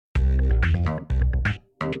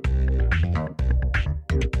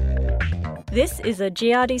This is a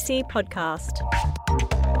GRDC podcast.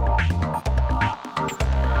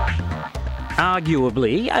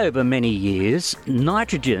 Arguably, over many years,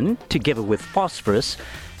 nitrogen, together with phosphorus,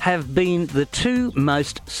 have been the two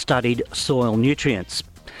most studied soil nutrients.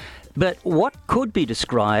 But what could be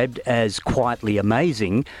described as quietly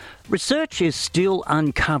amazing, research is still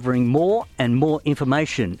uncovering more and more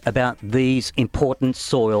information about these important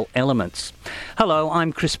soil elements. Hello,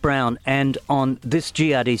 I'm Chris Brown, and on this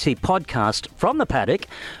GRDC podcast from the paddock,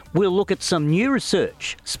 we'll look at some new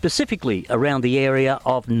research specifically around the area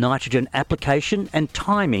of nitrogen application and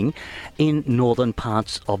timing in northern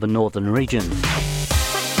parts of the northern region.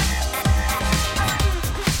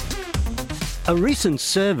 A recent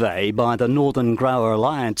survey by the Northern Grower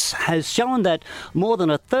Alliance has shown that more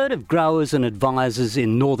than a third of growers and advisors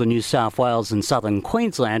in northern New South Wales and southern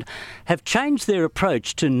Queensland have changed their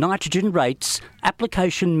approach to nitrogen rates,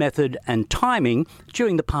 application method and timing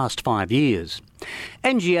during the past 5 years.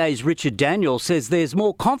 NGA's Richard Daniel says there's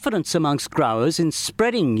more confidence amongst growers in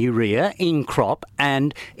spreading urea in crop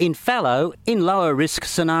and in fallow in lower risk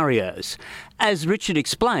scenarios. As Richard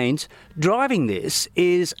explains, driving this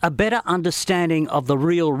is a better understanding of the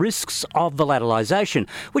real risks of volatilisation,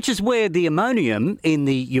 which is where the ammonium in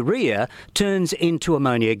the urea turns into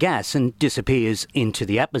ammonia gas and disappears into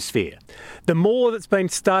the atmosphere. The more that's been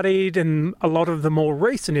studied and a lot of the more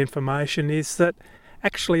recent information is that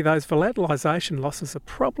actually those volatilisation losses are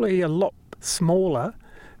probably a lot smaller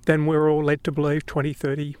than we were all led to believe 20,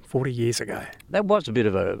 30, 40 years ago. That was a bit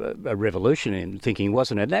of a revolution in thinking,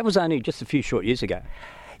 wasn't it? That was only just a few short years ago.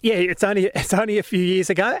 Yeah, it's only a few years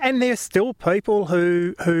ago, and there's still people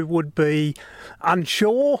who would be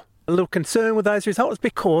unsure, a little concerned with those results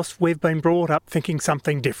because we've been brought up thinking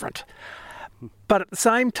something different. But at the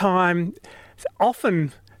same time,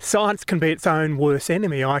 often science can be its own worst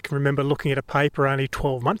enemy. I can remember looking at a paper only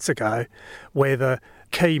 12 months ago where the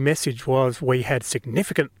key message was we had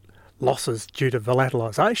significant losses due to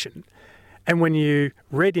volatilisation. And when you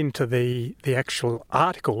read into the actual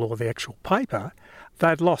article or the actual paper,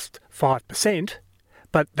 they'd lost 5%,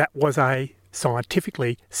 but that was a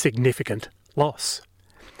scientifically significant loss.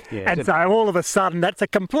 Yeah, and so all of a sudden that's a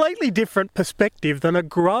completely different perspective than a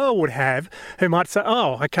grower would have who might say,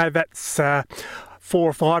 oh, okay, that's $4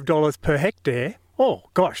 or $5 per hectare. Oh,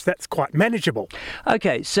 gosh, that's quite manageable.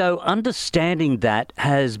 OK, so understanding that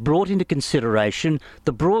has brought into consideration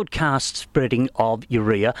the broadcast spreading of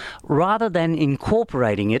urea rather than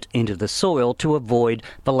incorporating it into the soil to avoid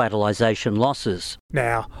volatilisation losses.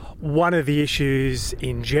 Now, one of the issues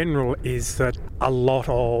in general is that a lot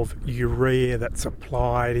of urea that's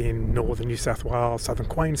applied in northern New South Wales, southern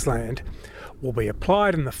Queensland, will be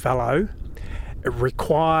applied in the fallow. It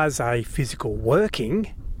requires a physical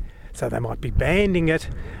working, so they might be banding it,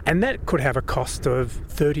 and that could have a cost of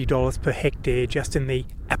 $30 per hectare just in the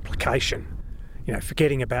application,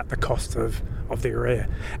 forgetting about the cost of the urea.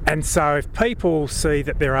 And so if people see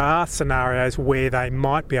that there are scenarios where they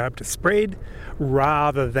might be able to spread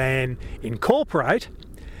rather than incorporate,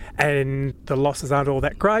 and the losses aren't all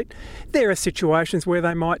that great, there are situations where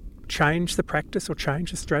they might change the practice or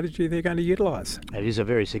change the strategy they're going to utilise. It is a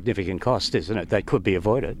very significant cost, isn't it? That could be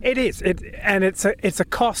avoided. It is. It's a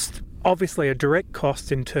cost, obviously a direct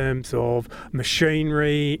cost in terms of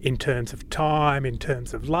machinery, in terms of time, in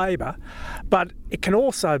terms of labour, but it can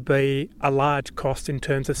also be a large cost in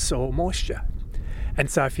terms of soil moisture. And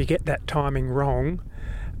so if you get that timing wrong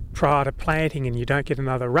prior to planting and you don't get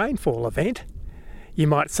another rainfall event, you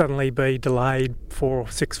might suddenly be delayed 4 or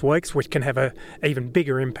 6 weeks, which can have an even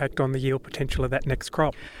bigger impact on the yield potential of that next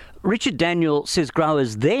crop. Richard Daniel says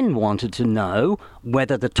growers then wanted to know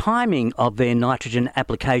whether the timing of their nitrogen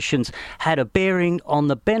applications had a bearing on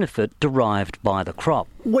the benefit derived by the crop.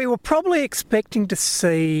 We were probably expecting to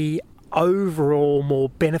see overall more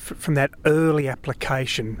benefit from that early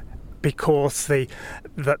application, because the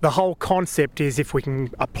whole concept is if we can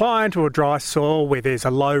apply into a dry soil where there's a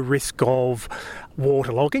low risk of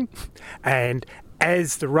waterlogging, and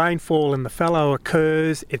as the rainfall in the fallow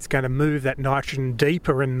occurs, it's going to move that nitrogen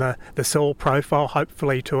deeper in the soil profile,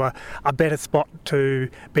 hopefully to a better spot to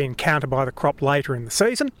be encountered by the crop later in the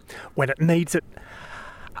season when it needs it.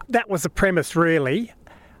 That was the premise, really.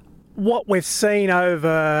 What we've seen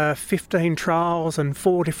over 15 trials and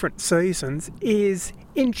 4 different seasons is,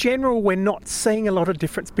 in general, we're not seeing a lot of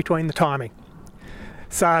difference between the timing.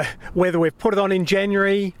 So whether we've put it on in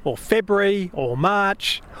January or February or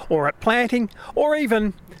March or at planting, or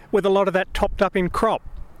even with a lot of that topped up in crop,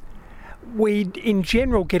 we in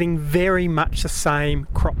general getting very much the same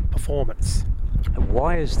crop performance.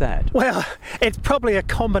 Why is that? Well, it's probably a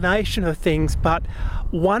combination of things, but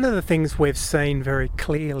one of the things we've seen very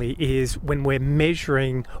clearly is when we're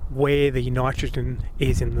measuring where the nitrogen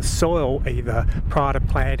is in the soil, either prior to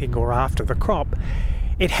planting or after the crop,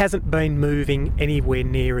 it hasn't been moving anywhere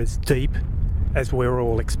near as deep as we were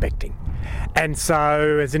all expecting. And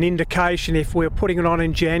so as an indication, if we're putting it on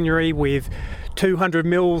in January with 200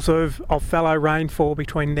 mils of fallow rainfall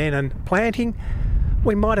between then and planting,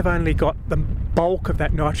 we might have only got the bulk of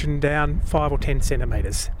that nitrogen down 5 or 10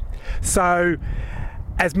 centimetres. So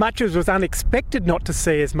as much as it was unexpected not to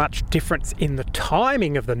see as much difference in the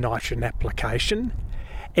timing of the nitrogen application,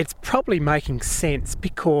 it's probably making sense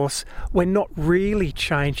because we're not really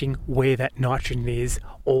changing where that nitrogen is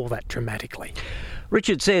all that dramatically.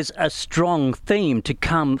 Richard says a strong theme to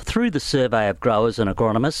come through the survey of growers and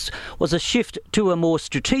agronomists was a shift to a more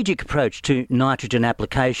strategic approach to nitrogen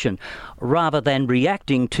application rather than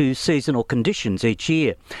reacting to seasonal conditions each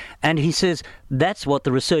year. And he says that's what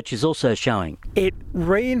the research is also showing. It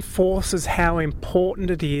reinforces how important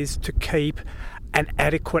it is to keep an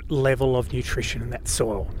adequate level of nutrition in that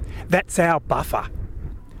soil. That's our buffer.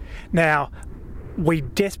 Now, we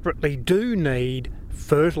desperately do need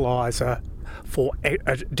fertiliser for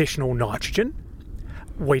additional nitrogen.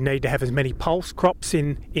 We need to have as many pulse crops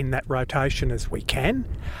in that rotation as we can,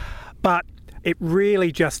 but it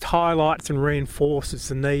really just highlights and reinforces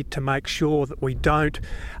the need to make sure that we don't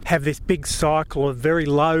have this big cycle of very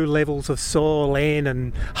low levels of soil in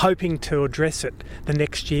and hoping to address it the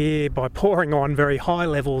next year by pouring on very high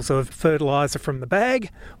levels of fertiliser from the bag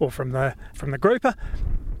or from the grouper.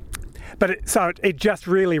 But it just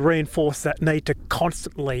really reinforced that need to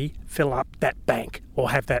constantly fill up that bank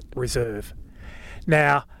or have that reserve.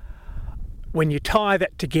 Now, when you tie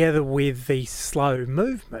that together with the slow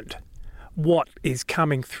movement, what is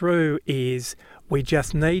coming through is we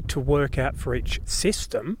just need to work out for each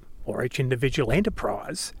system or each individual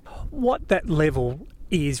enterprise what that level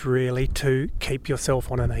is really to keep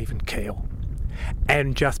yourself on an even keel.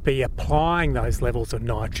 And just be applying those levels of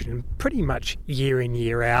nitrogen pretty much year in,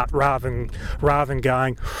 year out, rather than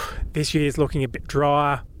going, this year's looking a bit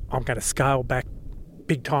drier, I'm going to scale back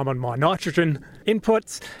big time on my nitrogen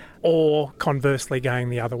inputs, or conversely going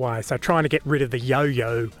the other way. So trying to get rid of the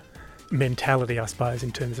yo-yo mentality, I suppose,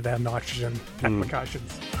 in terms of our nitrogen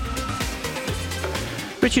applications.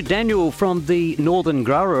 Richard Daniel from the Northern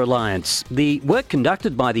Grower Alliance. The work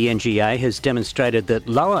conducted by the NGA has demonstrated that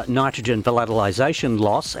lower nitrogen volatilisation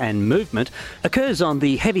loss and movement occurs on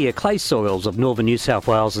the heavier clay soils of northern New South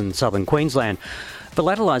Wales and southern Queensland.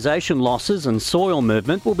 Volatilisation losses and soil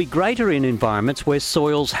movement will be greater in environments where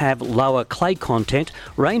soils have lower clay content,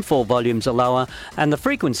 rainfall volumes are lower, and the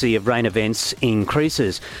frequency of rain events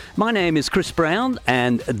increases. My name is Chris Brown,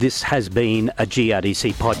 and this has been a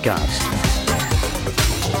GRDC podcast.